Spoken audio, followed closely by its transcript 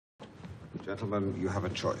Gentlemen, you have a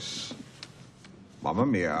choice. Mamma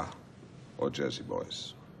Mia or Jersey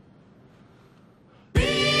Boys.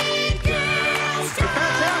 Big girls,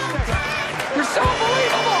 fantastic! You're so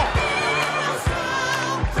unbelievable!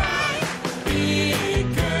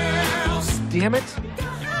 Big girls. Damn it!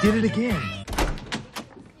 Did it again.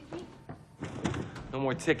 No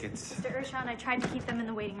more tickets. Mr. Ershon, I tried to keep them in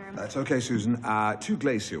the waiting room. That's okay, Susan. 2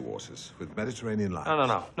 glacier waters with Mediterranean limes.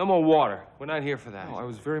 No. No more water. We're not here for that. Oh, I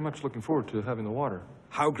was very much looking forward to having the water.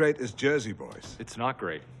 How great is Jersey Boys? It's not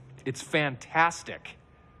great. It's fantastic.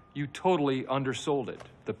 You totally undersold it.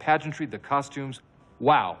 The pageantry, the costumes.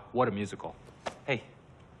 Wow, what a musical. Hey,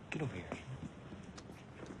 get over here.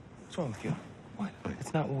 What's wrong with you? What?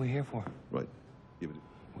 It's not what we're here for. Right. Yeah, but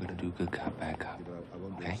We're gonna do good cop, bad cop. yeah, but I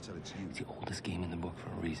won't be Okay? able to tell it to you. It's the oldest game in the book for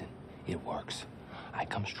a reason. It works. I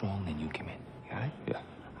come strong, then you come in. Got it? Yeah.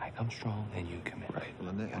 I come strong, then you come in. Right. Well,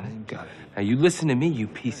 a name got it. Now you listen to me, you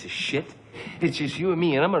piece of shit. It's just you and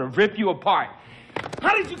me, and I'm gonna rip you apart.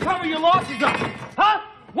 How did you cover your losses up? Huh?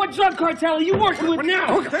 What drug cartel are you working with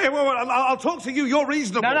now? Okay, well, I'll talk to you. You're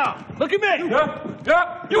reasonable. No. Look at me.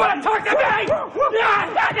 Yeah. You want to talk to me? Yeah.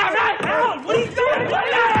 Alan, what are you doing?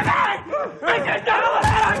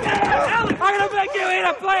 I'm gonna make you eat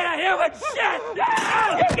a plate of human shit.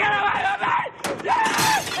 You get away with me.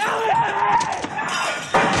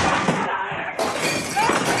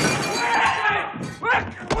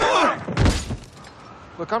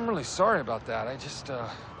 Look, I'm really sorry about that. I just,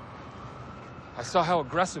 I saw how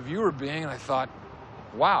aggressive you were being, and I thought,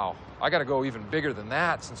 wow, I gotta go even bigger than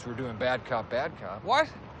that since we're doing bad cop, bad cop. What?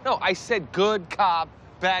 No, I said good cop,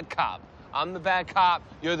 bad cop. I'm the bad cop,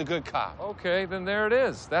 you're the good cop. Okay, then there it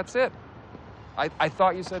is. That's it. I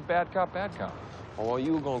thought you said bad cop, bad cop. Oh, well,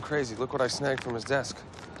 you were going crazy. Look what I snagged from his desk.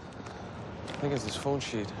 I think it's his phone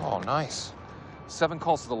sheet. Oh, nice. 7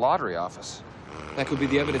 calls to the lottery office. That could be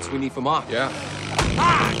the evidence we need for Mark. Yeah.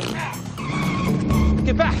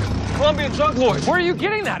 Get back! Colombian drug lords! Where are you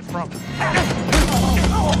getting that from?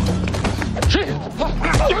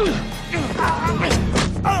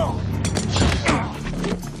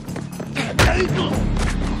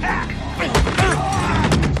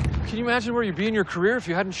 Can you imagine where you'd be in your career if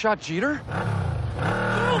you hadn't shot Jeter?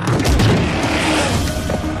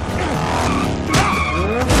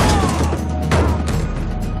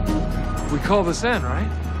 We call this in, right?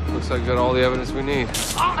 Looks like we got all the evidence we need.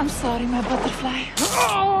 I'm sorry, my butterfly.